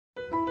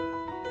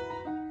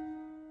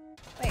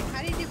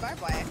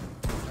barbed wire?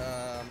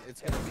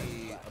 It's gonna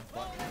be a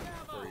button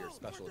for your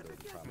special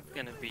ability, probably. It's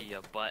gonna be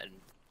a button.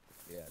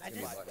 Yeah, it's I gonna be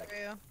a just button.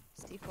 threw.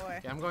 It's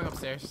D4. Yeah, I'm going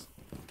upstairs.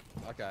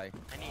 Okay.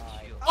 I need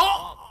you.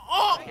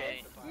 Oh!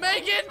 Okay.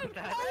 Megan!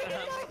 That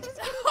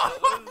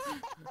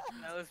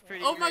was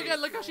pretty Oh my great. god,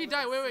 look how she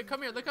died. Wait,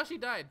 come here. Look how she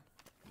died.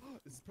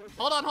 This is perfect.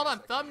 Hold on.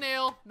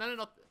 Thumbnail.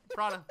 No.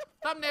 Prada.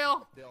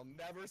 Thumbnail. They'll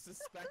never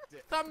suspect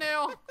it.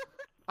 Thumbnail.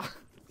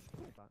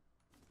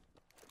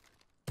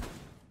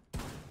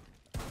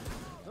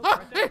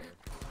 Ah, hey!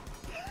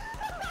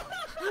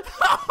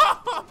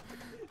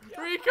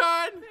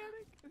 Recon!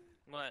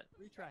 What?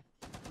 Retry.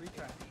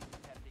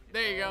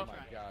 There you go. Oh my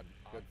god.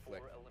 Good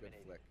flick.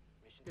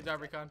 Good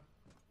job, Recon.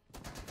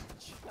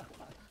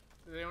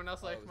 Does anyone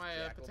else like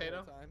my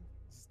potato?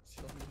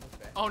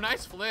 Oh,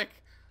 nice flick.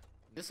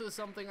 This is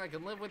something I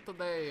can live with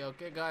today.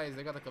 Okay, guys,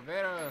 I got a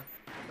Caveira,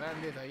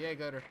 Bandit, a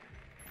Jaeger.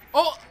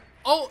 Oh!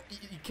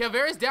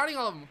 Caveira's downing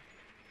all of them.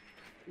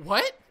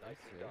 What? Nice,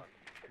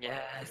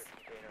 Yes.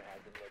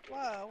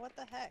 Whoa, what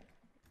the heck?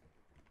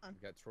 We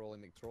got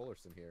Trolling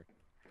McTrollerson here.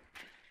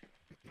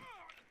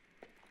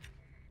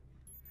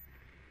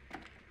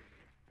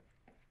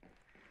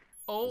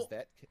 Oh, Was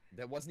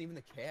that wasn't even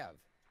the Cav.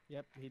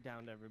 Yep, he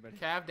downed everybody.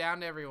 Cav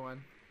downed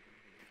everyone.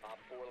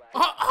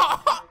 10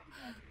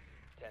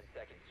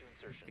 seconds to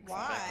insertion.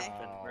 Why?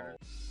 Oh.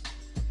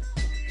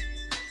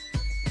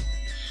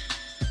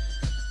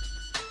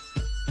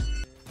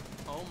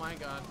 Oh my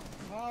god.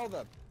 How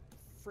the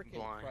freaking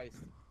Blind. Christ.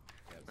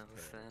 That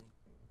was sad.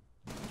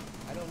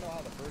 I don't know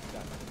how the first guy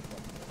did.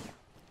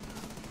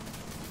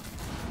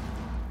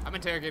 I'm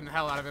interrogating the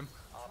hell out of him.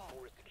 Op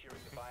 4 is securing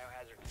the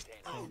biohazard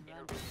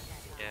container.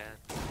 Yeah.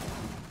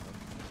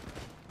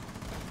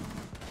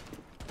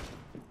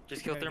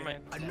 Just kill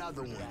Thermite.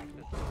 Another one.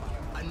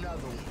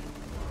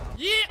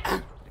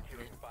 Yeah!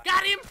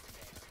 Got him!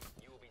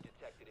 You will be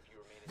detected if you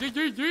remain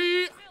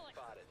Yeah.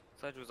 spotted.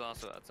 Sledge was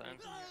also outside.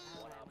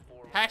 One Op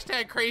 4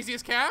 Hashtag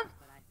craziest Cav.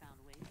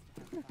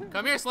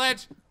 Come here,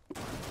 Sledge.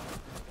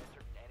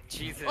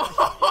 Jesus.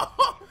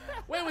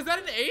 Wait, was that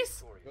an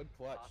ace? Good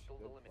clutch. Good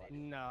clutch.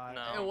 No.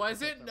 No. It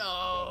wasn't?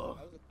 No.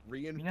 That was a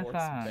皆 reinforced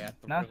さん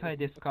bathroom. 何歳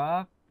です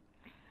か？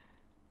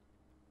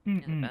うん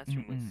Yeah, the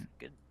bathroom was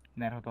good.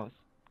 なるほど。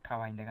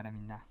可愛いんだからみ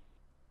んな。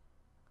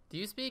 Do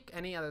you speak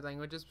any other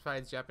languages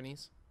besides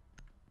Japanese?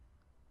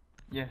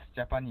 Yes,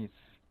 Japanese.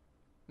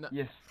 No.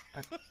 Yes.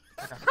 I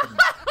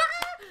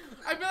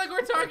feel like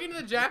we're talking to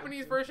the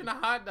Japanese version of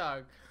hot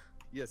dog.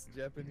 Yes,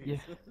 Japanese.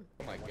 Yes.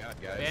 Oh my god,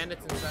 guys.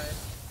 Bandits inside.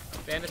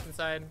 Bandits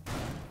inside.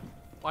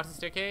 Watch the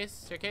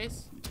staircase.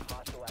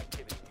 Hostile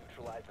activity.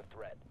 Neutralize the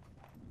threat.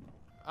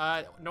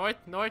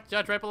 North,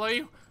 Judge, right below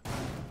you.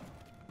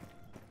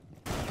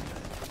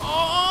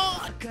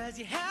 Oh! Cause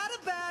you had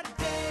a bad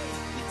day.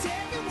 You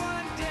take it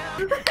one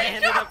down. I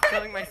ended up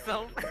killing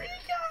myself.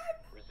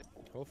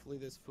 Hopefully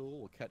this fool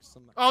will catch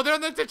some. Oh, they're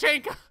on the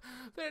Tachenka.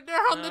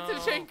 They're on the No.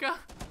 Tachenka.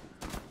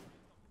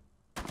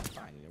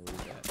 Fine, you know,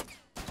 where's that?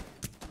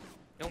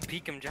 Don't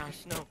peek him,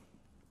 Josh. No.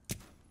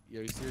 Yo,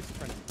 you seriously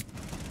trying to...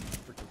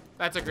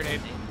 That's a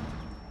grenade.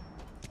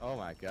 Oh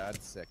my god,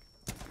 sick.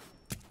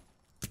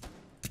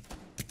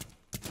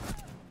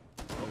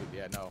 Oh,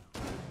 yeah, no.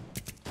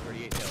 38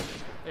 nailed it.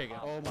 There you go.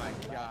 Oh my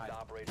god.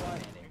 Operator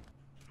standing.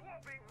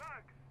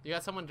 You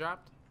got someone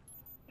dropped?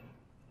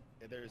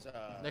 Yeah, there's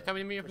They're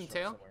coming to me from Twitch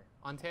tail? drone somewhere.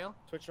 On tail?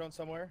 Twitch drone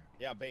somewhere?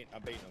 Yeah, I'm baiting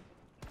them.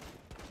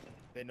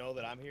 They know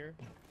that I'm here.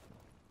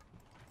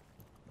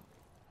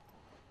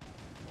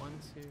 1,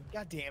 2.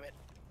 God damn it.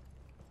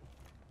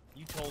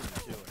 You told me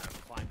to, and I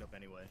climbed up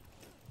anyway.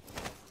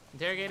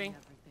 Interrogating.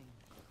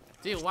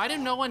 Dude, why did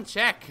no one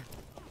check?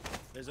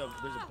 There's a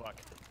buck.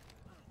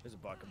 There's a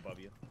buck above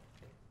you.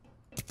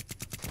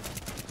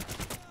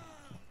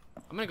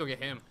 I'm gonna go get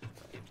him.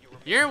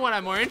 You're what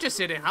I'm more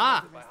interested in,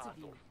 huh? By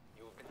hostile.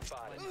 You have been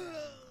spotted.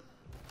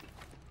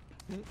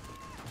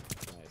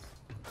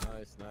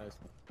 Nice.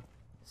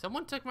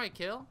 Someone took my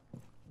kill?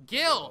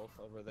 Gil! Both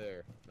over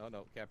there.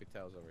 No,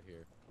 Capital's over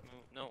here.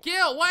 No.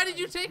 Gil, why did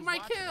you take my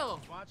kill?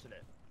 He's watching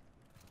it.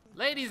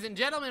 Ladies and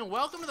gentlemen,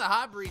 welcome to the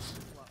Hot Breach.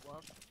 What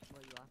are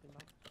you laughing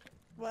about?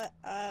 What?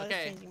 I was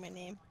Okay. changing my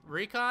name.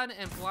 Recon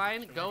and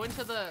Blind, go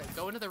into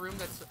the room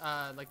that's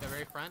like the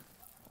very front,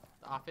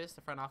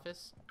 the front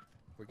office.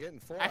 We're getting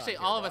 4 Actually,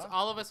 on all here,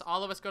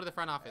 of us go to the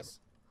front office.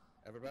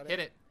 Everybody?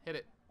 Hit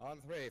it.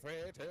 On 3, 3,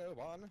 2,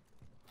 1.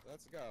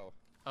 Let's go.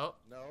 Oh,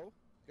 No.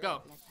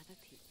 go.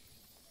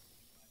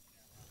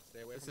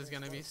 Stay away This from is me.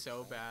 gonna be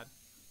so bad.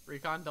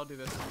 Recon, don't do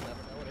this. Never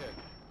know what hit.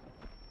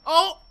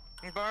 Oh!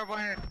 Barbed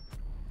wire.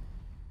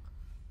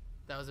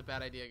 That was a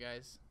bad idea,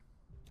 guys.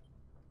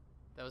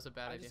 That was a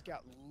bad I idea. just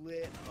got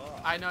lit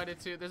up. I know I did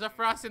too. There's a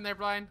frost in there,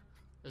 Blind.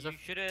 There's a. You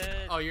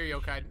should've. Oh, you're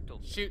yokai.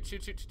 Told me. Shoot.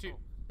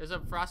 There's a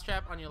frost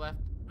trap on your left.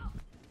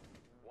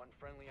 One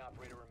friendly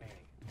operator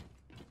remaining.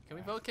 Can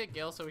we vote kick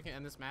Gil so we can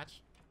end this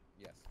match?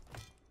 Yes.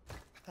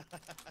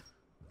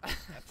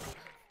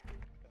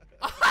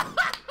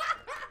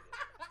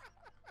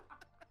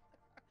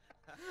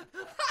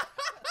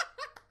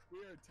 We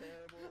are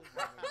terrible.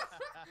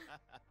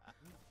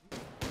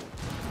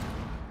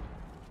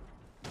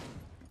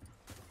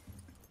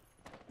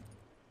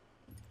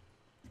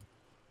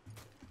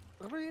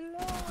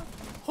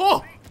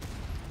 Oh!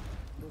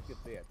 Look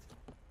at that.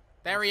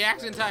 That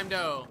reaction time,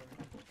 though.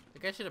 I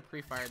think I should have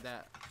pre-fired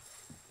that.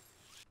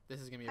 This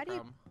is gonna be a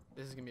problem.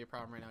 This is gonna be a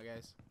problem right now,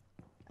 guys.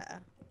 Uh-oh.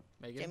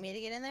 Megan? Do you want me to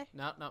get in there?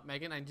 No, no,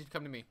 Megan, I need you to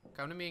come to me.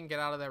 Come to me and get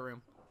out of that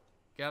room.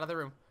 Get out of the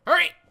room.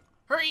 Hurry!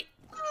 Hurry!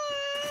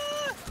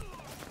 Ah!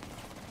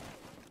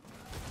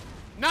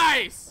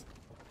 Nice!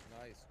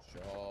 Nice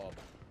job.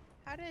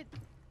 How did...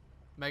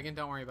 Megan,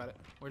 don't worry about it.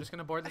 We're just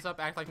gonna board this up,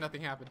 act like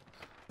nothing happened.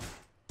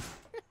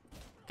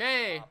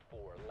 Okay. Op 4,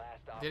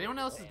 last Did anyone operator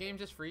else's standing. game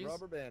just freeze?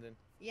 Rubber banding.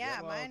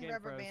 Yeah, Well, mine game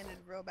rubber froze. banded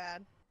real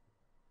bad.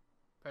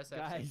 Press F6.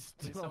 Guys,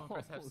 Please someone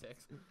press don't.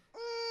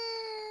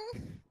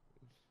 F6.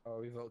 Are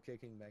we vote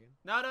kicking Megan?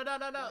 No, no, no,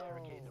 no, no.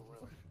 Barricade the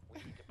room. We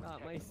need to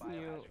Not protect my the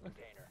snoot. biohazard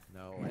container.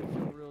 No. I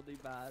feel really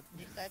bad.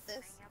 Did you start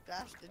this?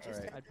 Josh, did you Alright.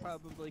 start I'd this?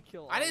 probably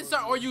kill. I didn't all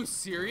start. of Are you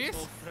serious?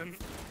 Wilson.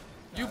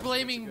 You it's a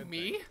blaming good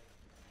me?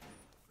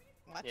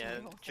 Watching Yeah,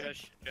 the whole thing.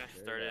 Josh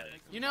started.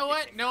 it. You know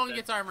what? No one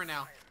gets armor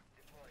now.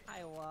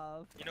 I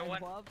love. You know I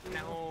what? love you.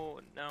 No.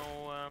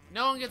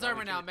 No one gets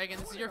armor now, Megan.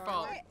 This is your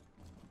fault. Wait,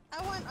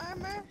 I want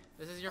armor.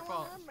 This is your I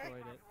fault. want armor.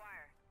 Destroyed it.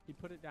 He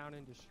put it down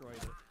and destroyed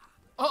it.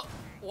 Oh,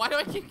 why do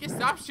I keep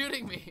stop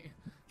shooting me?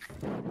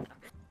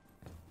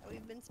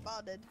 We've been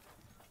spotted.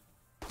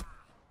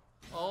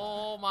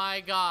 Oh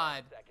my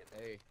god.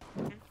 Hey.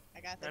 I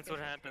got that. That's what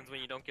happens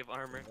when you don't give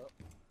armor.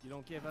 You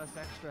don't give us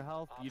extra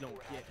health. You don't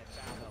get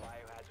extra Found the health.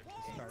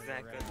 biohazard Started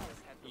Exactly. already.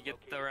 You get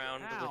the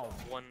round Ow.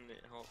 with one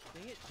health.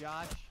 Dang it,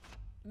 Josh.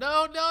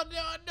 No, no,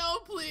 no, no,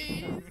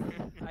 please.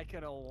 I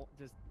could have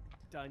just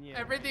done you.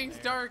 Everything's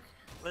there. dark.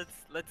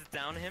 Let's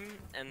down him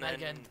and then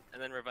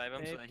Megan. revive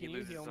him so Babe, that he can you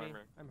loses heal his me? armor.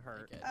 I'm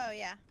hurt. Okay. Oh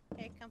yeah.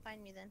 Hey, come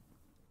find me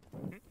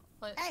then.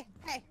 What? Hey,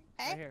 hey,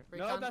 Right hey. here.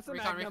 Recon, No, that's a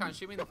recon, magnum. recon,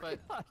 shoot me in the foot.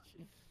 Gosh.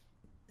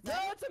 No,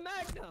 it's a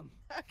magnum.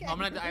 Okay. I'm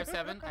gonna. I have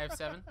 7. I have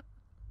 7.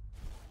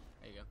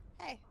 There you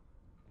go. Hey.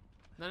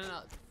 No, no, no.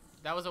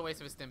 That was a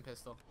waste of a stim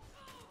pistol.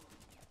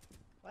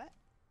 What?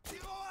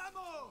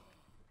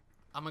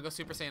 I'm gonna go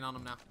Super Saiyan on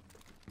him now.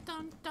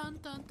 Dun dun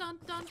dun dun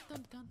dun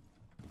dun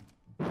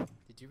dun.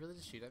 Did you really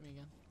just shoot at me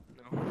again?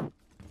 No.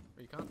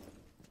 Recon?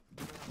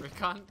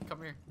 Recon,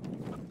 come here.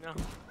 No.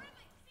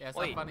 Yeah, it's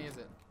Wait. not funny, is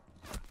it?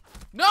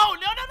 No, no,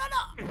 no,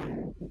 no,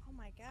 no! Oh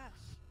my gosh.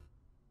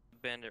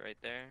 Bandit right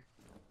there.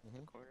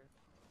 Mhm. Corner.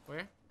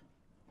 Where?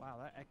 Wow,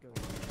 that echoes.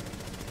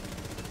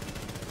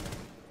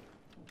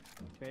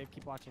 Babe,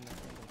 keep watching that.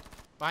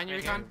 Behind you,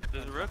 Right Recon. here.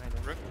 There's a rook. Behind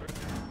him. Rook.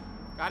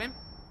 Got him.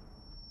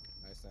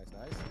 Nice, nice,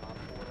 nice. Op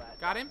 4 last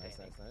Got him. Nice,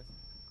 nice,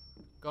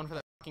 nice. Going for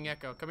that fucking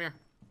echo. Come here.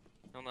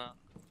 Hold on.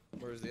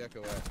 Where's the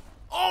echo at?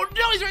 Oh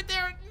no, he's right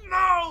there.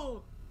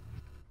 No.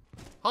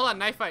 Hold on,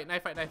 knife fight,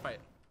 knife fight, knife fight.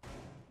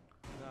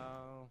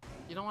 No.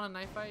 You don't want a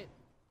knife fight?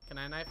 Can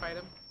I knife fight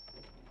him?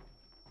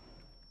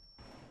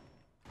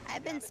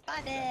 I've been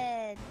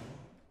spotted.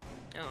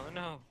 Oh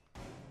no.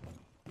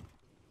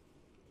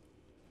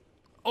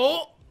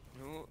 Oh!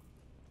 No.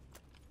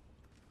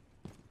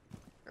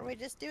 Are we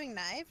just doing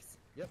knives?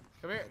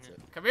 Come here. That's it.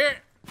 Come here.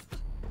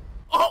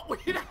 Oh, we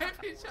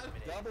knifed each other.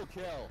 Double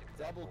kill.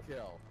 Double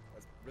kill.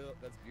 That's real.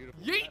 That's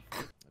beautiful. Yeet.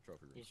 That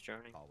trophy room. He's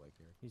drowning. Hallway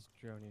here. He's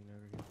droning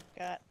over here.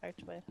 Got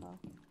archway hall.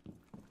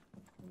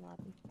 And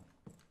lobby.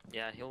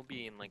 Yeah, he'll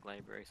be in like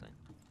library sign.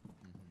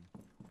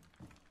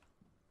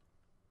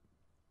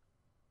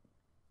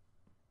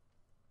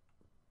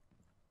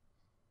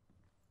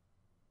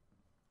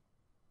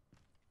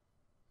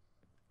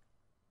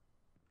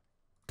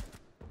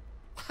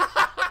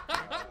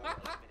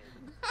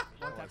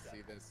 I want to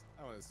see this.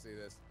 I want to see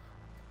this.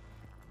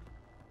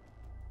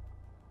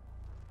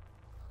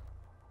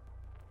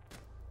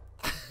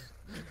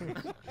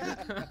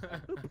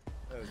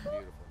 That was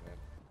beautiful, man.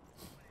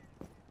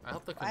 I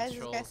hope the Why is this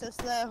control. guy so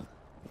slow?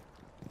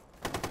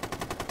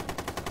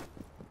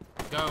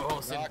 Go,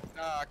 Olsen. Knock,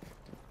 knock.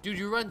 Dude,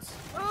 you run.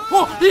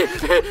 Whoa!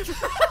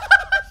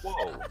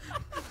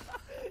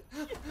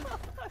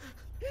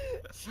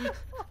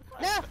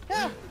 No,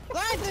 no!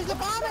 Guys, there's a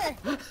bomber!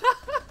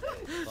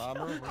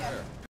 Bomber,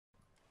 where?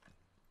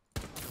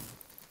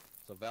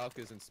 So Valk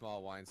is in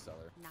small wine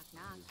cellar. Knock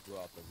knock. Just go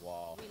out the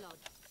wall Reload.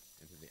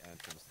 into the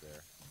entrance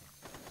there.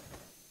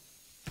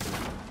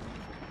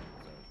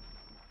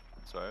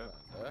 Sorry.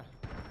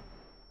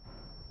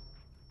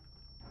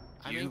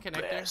 I'm You in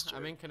connector. bastard.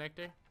 I'm in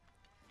connector.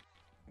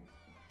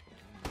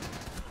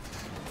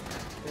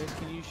 Babe,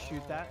 can you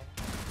shoot that?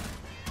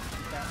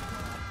 Shoot that.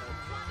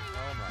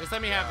 Oh my Just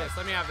let me have this.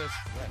 Let me have this.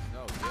 Yes, no,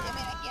 I yeah.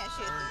 mean, I can't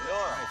shoot.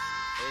 Nice.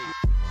 Hey.